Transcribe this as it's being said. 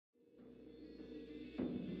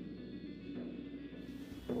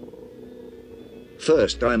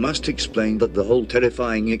First, I must explain that the whole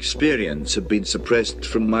terrifying experience had been suppressed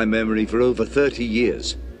from my memory for over 30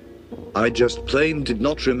 years. I just plain did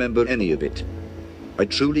not remember any of it. I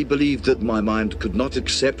truly believed that my mind could not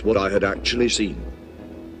accept what I had actually seen.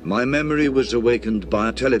 My memory was awakened by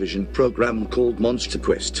a television program called Monster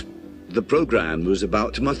Quest. The program was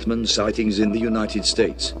about Mothman sightings in the United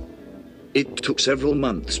States. It took several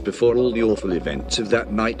months before all the awful events of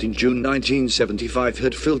that night in June 1975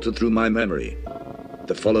 had filtered through my memory.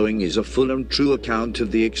 The following is a full and true account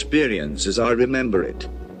of the experience as I remember it.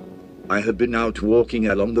 I had been out walking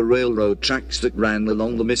along the railroad tracks that ran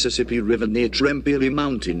along the Mississippi River near Trempealeau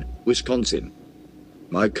Mountain, Wisconsin.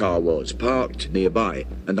 My car was parked nearby,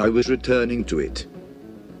 and I was returning to it.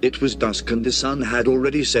 It was dusk and the sun had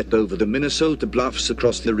already set over the Minnesota bluffs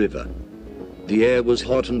across the river. The air was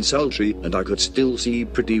hot and sultry, and I could still see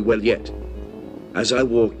pretty well yet. As I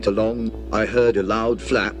walked along, I heard a loud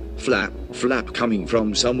flap, flap, flap coming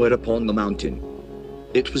from somewhere upon the mountain.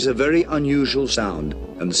 It was a very unusual sound,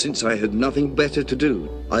 and since I had nothing better to do,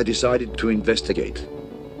 I decided to investigate.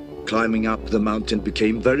 Climbing up the mountain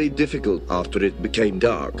became very difficult after it became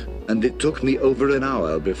dark, and it took me over an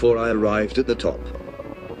hour before I arrived at the top.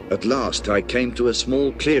 At last I came to a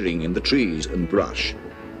small clearing in the trees and brush.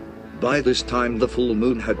 By this time the full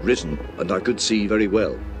moon had risen, and I could see very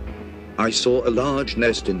well. I saw a large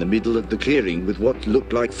nest in the middle of the clearing with what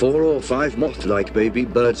looked like 4 or 5 moth-like baby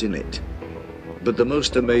birds in it. But the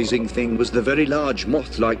most amazing thing was the very large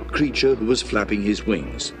moth-like creature who was flapping his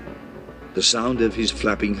wings. The sound of his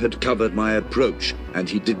flapping had covered my approach, and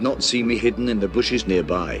he did not see me hidden in the bushes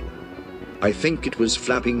nearby. I think it was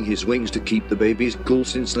flapping his wings to keep the babies cool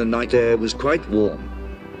since the night air was quite warm.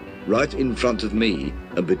 Right in front of me,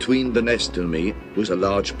 and between the nest and me, was a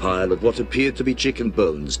large pile of what appeared to be chicken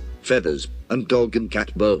bones, feathers, and dog and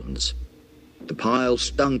cat bones. The pile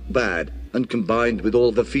stunk bad, and combined with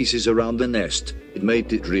all the feces around the nest, it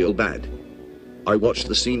made it real bad. I watched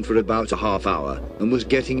the scene for about a half hour, and was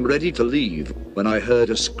getting ready to leave, when I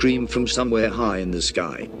heard a scream from somewhere high in the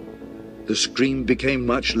sky. The scream became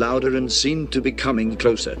much louder and seemed to be coming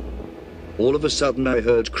closer. All of a sudden I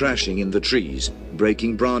heard crashing in the trees,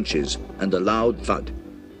 breaking branches, and a loud thud.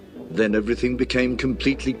 Then everything became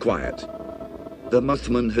completely quiet. The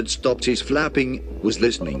Mothman had stopped his flapping, was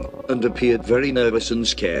listening, and appeared very nervous and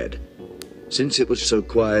scared. Since it was so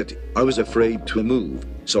quiet, I was afraid to move,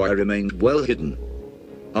 so I remained well hidden.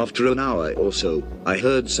 After an hour or so, I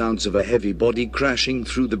heard sounds of a heavy body crashing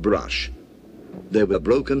through the brush. There were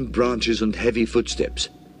broken branches and heavy footsteps.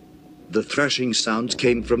 The thrashing sounds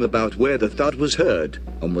came from about where the thud was heard,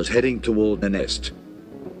 and was heading toward the nest.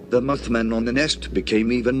 The Mothman on the nest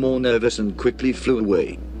became even more nervous and quickly flew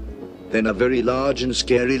away. Then a very large and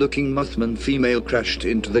scary-looking Mothman female crashed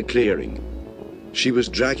into the clearing. She was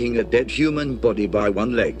dragging a dead human body by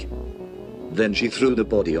one leg. Then she threw the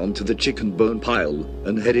body onto the chicken bone pile,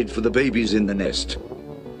 and headed for the babies in the nest.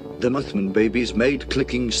 The Mothman babies made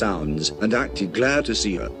clicking sounds, and acted glad to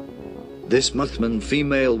see her. This Mothman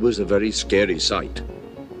female was a very scary sight.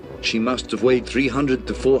 She must have weighed 300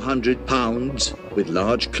 to 400 pounds, with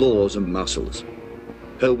large claws and muscles.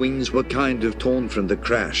 Her wings were kind of torn from the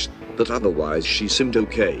crash, but otherwise she seemed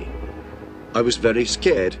okay. I was very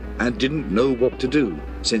scared, and didn't know what to do,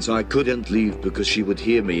 since I couldn't leave because she would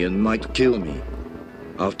hear me and might kill me.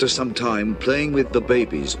 After some time playing with the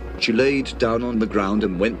babies, she laid down on the ground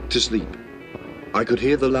and went to sleep. I could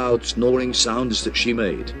hear the loud snoring sounds that she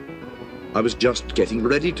made. I was just getting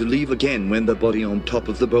ready to leave again when the body on top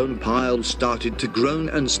of the bone pile started to groan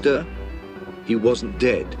and stir. He wasn't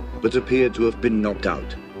dead, but appeared to have been knocked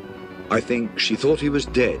out. I think she thought he was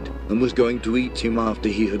dead and was going to eat him after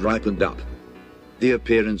he had ripened up. The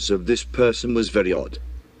appearance of this person was very odd.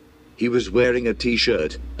 He was wearing a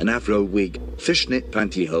t-shirt, an afro wig, fishnet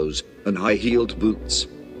pantyhose, and high-heeled boots.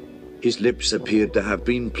 His lips appeared to have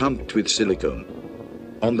been plumped with silicone.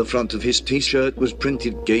 On the front of his t-shirt was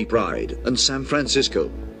printed Gay Pride and San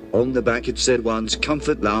Francisco. On the back it said One's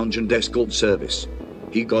Comfort Lounge and Escort Service.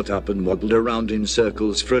 He got up and wobbled around in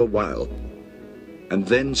circles for a while, and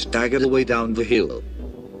then staggered away down the hill.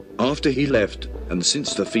 After he left, and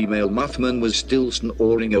since the female Mothman was still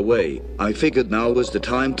snoring away, I figured now was the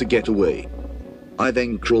time to get away. I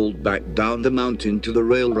then crawled back down the mountain to the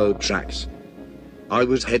railroad tracks. I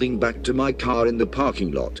was heading back to my car in the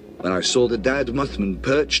parking lot when I saw the dad Mothman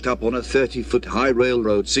perched up on a 30-foot-high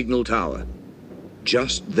railroad signal tower.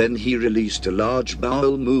 Just then he released a large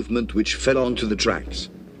bowel movement which fell onto the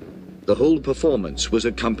tracks. The whole performance was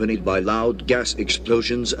accompanied by loud gas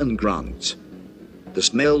explosions and grunts. The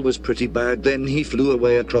smell was pretty bad. Then he flew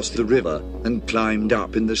away across the river and climbed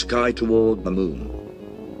up in the sky toward the moon.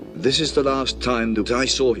 This is the last time that I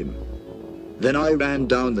saw him. Then I ran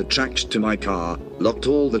down the tracks to my car, locked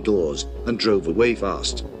all the doors, and drove away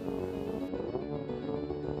fast.